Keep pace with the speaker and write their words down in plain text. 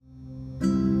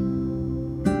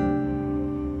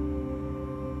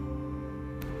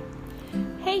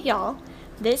y'all,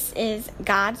 this is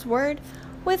God's Word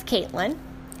with Caitlin.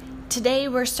 Today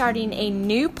we're starting a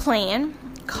new plan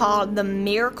called The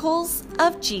Miracles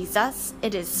of Jesus.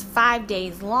 It is 5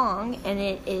 days long and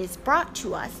it is brought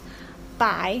to us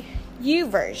by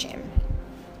YouVersion.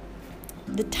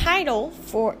 The title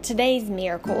for today's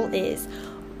miracle is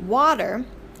Water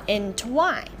into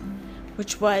Wine,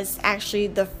 which was actually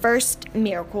the first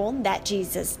miracle that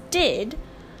Jesus did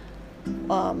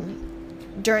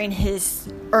during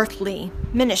his earthly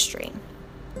ministry.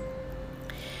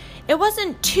 It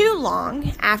wasn't too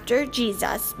long after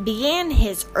Jesus began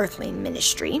his earthly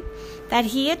ministry that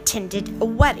he attended a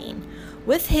wedding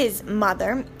with his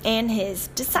mother and his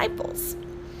disciples.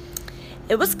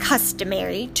 It was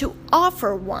customary to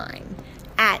offer wine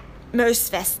at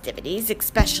most festivities,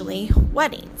 especially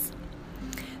weddings.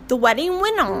 The wedding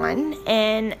went on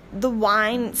and the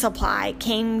wine supply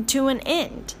came to an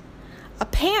end.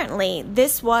 Apparently,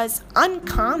 this was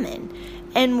uncommon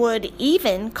and would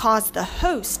even cause the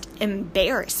host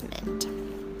embarrassment.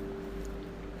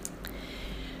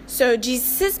 So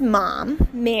Jesus' mom,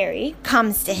 Mary,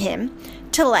 comes to him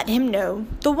to let him know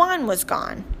the wine was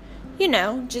gone. You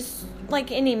know, just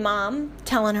like any mom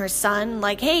telling her son,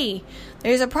 like, hey,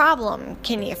 there's a problem.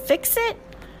 Can you fix it?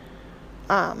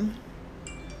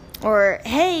 Or,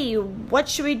 hey, what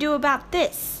should we do about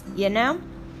this? You know?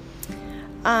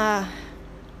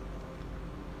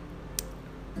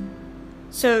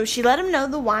 So she let him know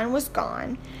the wine was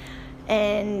gone,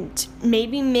 and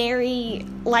maybe Mary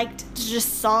liked to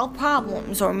just solve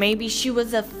problems, or maybe she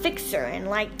was a fixer and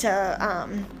liked to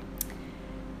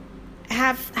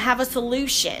have a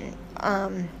solution,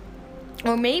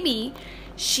 or maybe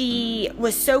she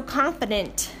was so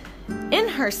confident in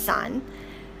her son,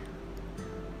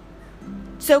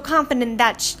 so confident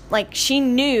that she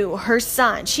knew her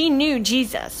son, she knew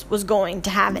Jesus was going to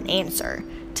have an answer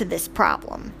to this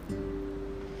problem.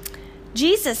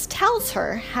 Jesus tells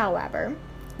her, however,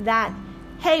 that,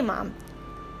 hey, Mom,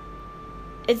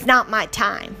 it's not my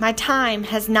time. My time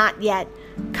has not yet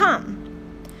come.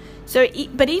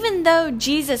 But even though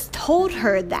Jesus told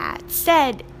her that,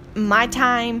 said, my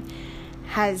time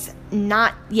has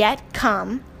not yet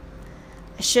come,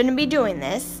 I shouldn't be doing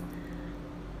this,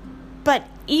 but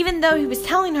even though he was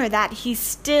telling her that, he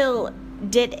still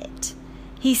did it.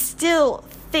 He still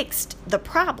fixed the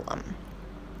problem.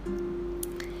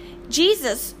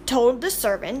 Jesus told the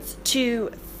servants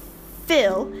to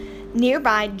fill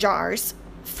nearby jars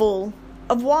full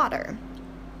of water.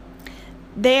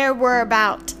 There were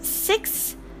about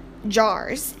 6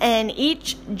 jars, and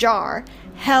each jar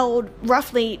held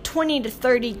roughly 20 to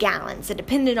 30 gallons. It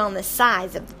depended on the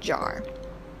size of the jar.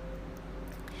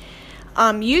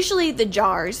 Usually the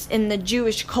jars in the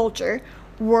Jewish culture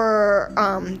were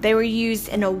used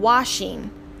in a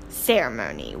washing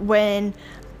ceremony when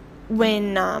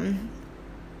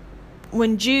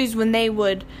Jews, when they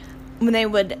would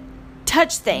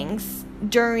touch things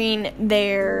during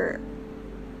the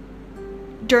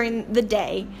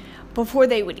day before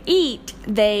they would eat,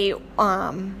 they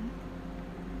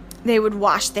would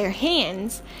wash their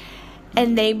hands,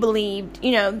 and they believed,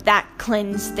 that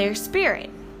cleansed their spirit,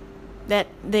 that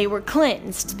they were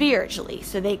cleansed spiritually,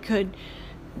 so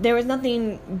there was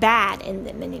nothing bad in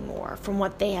them anymore from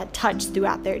what they had touched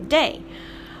throughout their day.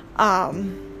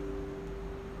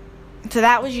 So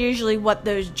that was usually what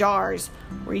those jars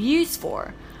were used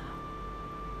for.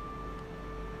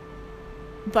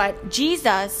 But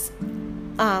Jesus,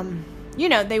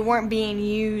 they weren't being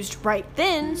used right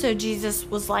then. So Jesus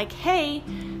was like, hey,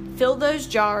 fill those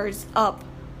jars up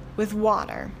with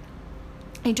water.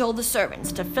 He told the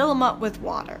servants to fill them up with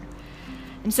water.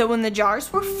 And so when the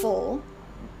jars were full,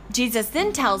 Jesus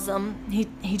then tells them,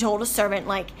 he told a servant,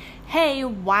 like, hey,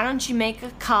 why don't you make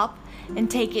a cup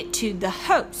and take it to the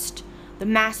host, the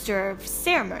master of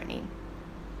ceremony?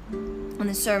 And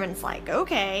the servant's like,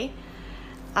 okay.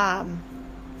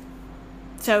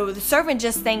 So the servant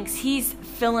just thinks he's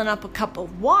filling up a cup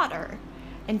of water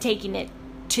and taking it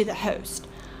to the host.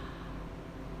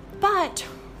 But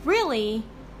really,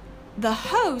 the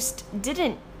host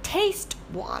didn't taste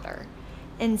water.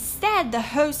 Instead, the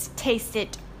host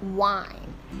tasted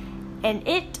wine. And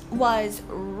it was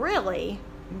really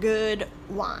good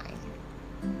wine.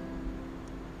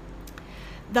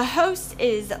 The host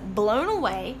is blown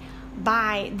away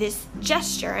by this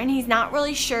gesture, and he's not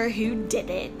really sure who did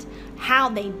it, how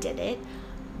they did it,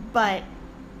 but,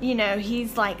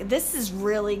 he's like, this is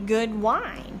really good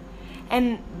wine.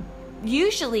 And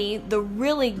usually the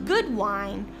really good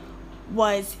wine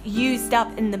was used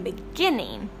up in the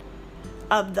beginning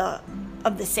of the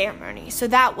ceremony. So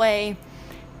that way,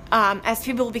 as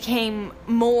people became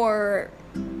more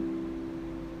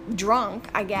drunk,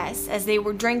 I guess, as they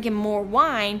were drinking more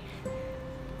wine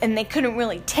and they couldn't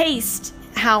really taste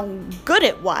how good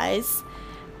it was,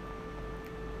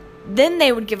 then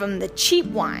they would give them the cheap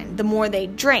wine. The more they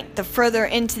drank, the further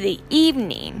into the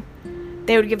evening,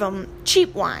 they would give them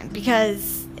cheap wine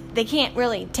because they can't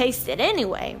really taste it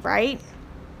anyway, right?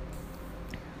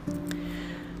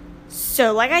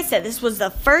 So, like I said, this was the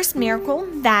first miracle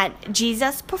that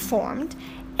Jesus performed,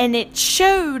 and it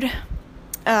showed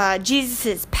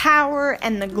Jesus' power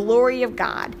and the glory of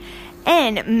God.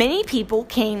 And many people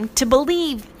came to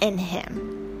believe in him.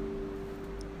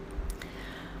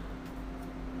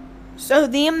 So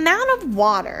the amount of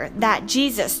water that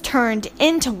Jesus turned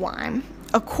into wine,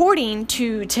 according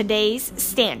to today's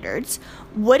standards,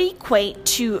 would equate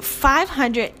to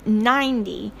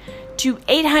 590 to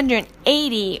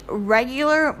 880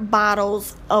 regular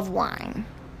bottles of wine.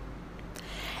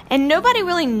 And nobody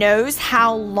really knows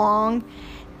how long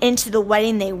into the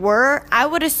wedding they were. I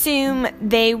would assume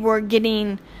they were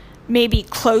getting maybe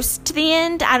close to the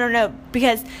end. I don't know,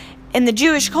 because in the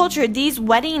Jewish culture, these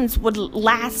weddings would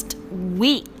last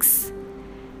weeks.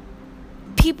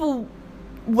 People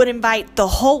would invite the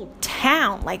whole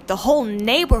town, like the whole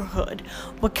neighborhood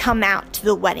would come out to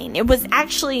the wedding. It was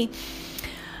actually,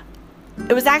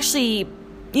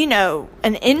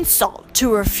 an insult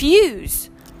to refuse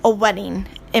a wedding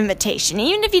invitation.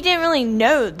 Even if you didn't really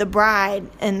know the bride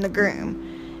and the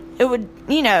groom, it would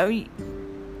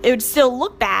still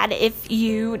look bad if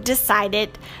you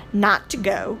decided not to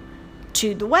go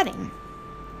to the wedding.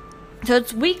 So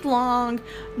it's week long.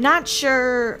 Not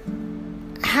sure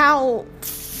how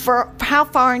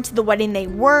far into the wedding they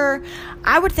were.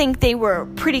 I would think they were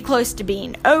pretty close to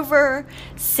being over,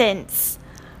 since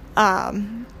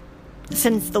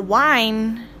the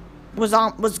wine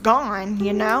was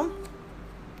gone,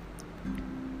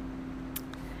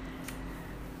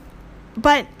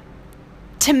 But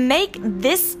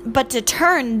to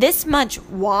turn this much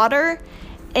water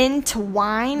into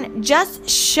wine just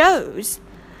shows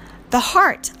the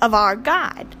heart of our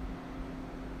God.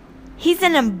 He is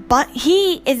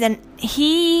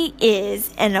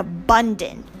an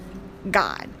abundant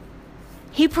God.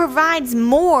 He provides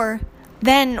more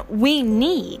than we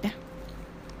need.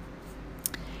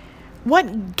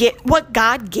 What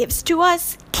God gives to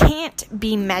us can't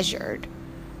be measured.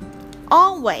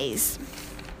 Always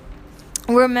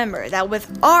remember that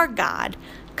with our God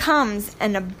comes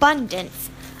an abundance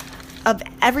of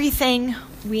everything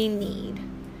we need.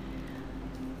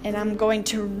 And I'm going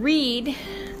to read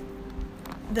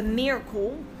the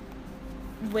miracle,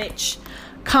 which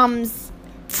comes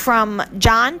from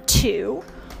John 2,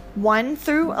 1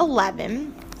 through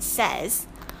 11, says,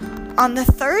 "On the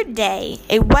third day,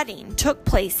 a wedding took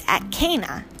place at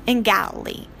Cana in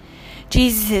Galilee.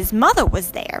 Jesus' mother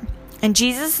was there, and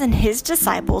Jesus and his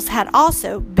disciples had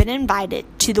also been invited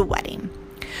to the wedding.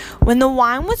 When the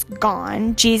wine was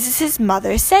gone, Jesus'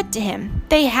 mother said to him,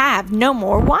 'They have no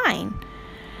more wine.'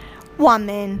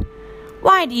 'Woman,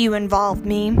 why do you involve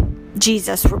me?'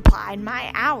 Jesus replied,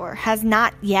 'My hour has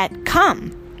not yet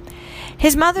come.'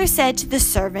 His mother said to the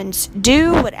servants,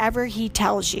 'Do whatever he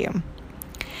tells you.'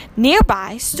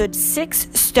 Nearby stood 6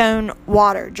 stone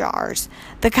water jars,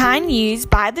 the kind used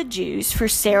by the Jews for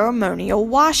ceremonial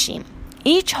washing,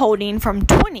 each holding from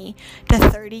 20 to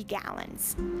 30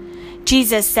 gallons.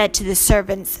 Jesus said to the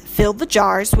servants, 'Fill the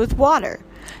jars with water.'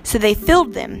 So they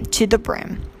filled them to the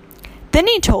brim. Then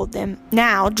he told them,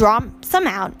 'Now draw some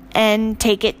out and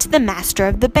take it to the master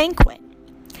of the banquet.'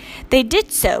 They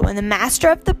did so, and the master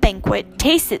of the banquet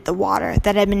tasted the water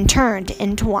that had been turned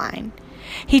into wine.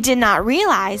 He did not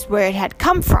realize where it had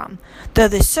come from, though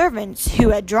the servants who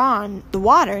had drawn the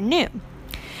water knew.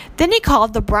 Then he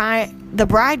called the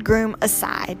bridegroom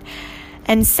aside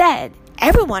and said,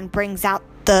 'Everyone brings out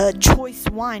the choice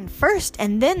wine first,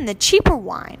 and then the cheaper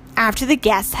wine, after the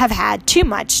guests have had too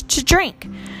much to drink.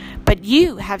 But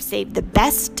you have saved the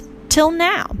best till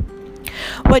now.'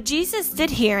 What Jesus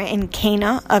did here in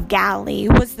Cana of Galilee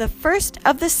was the first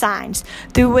of the signs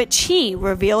through which he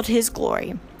revealed his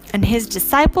glory, and his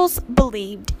disciples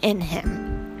believed in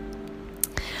him."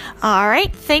 All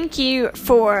right, thank you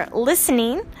for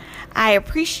listening. I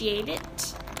appreciate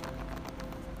it.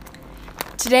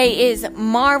 Today is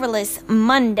Marvelous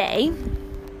Monday.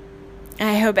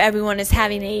 I hope everyone is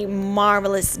having a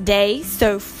marvelous day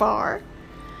so far.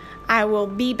 I will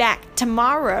be back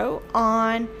tomorrow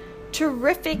on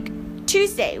Terrific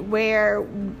Tuesday, where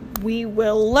we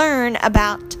will learn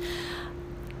about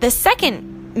the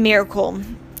second miracle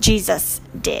Jesus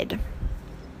did.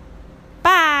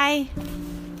 Bye.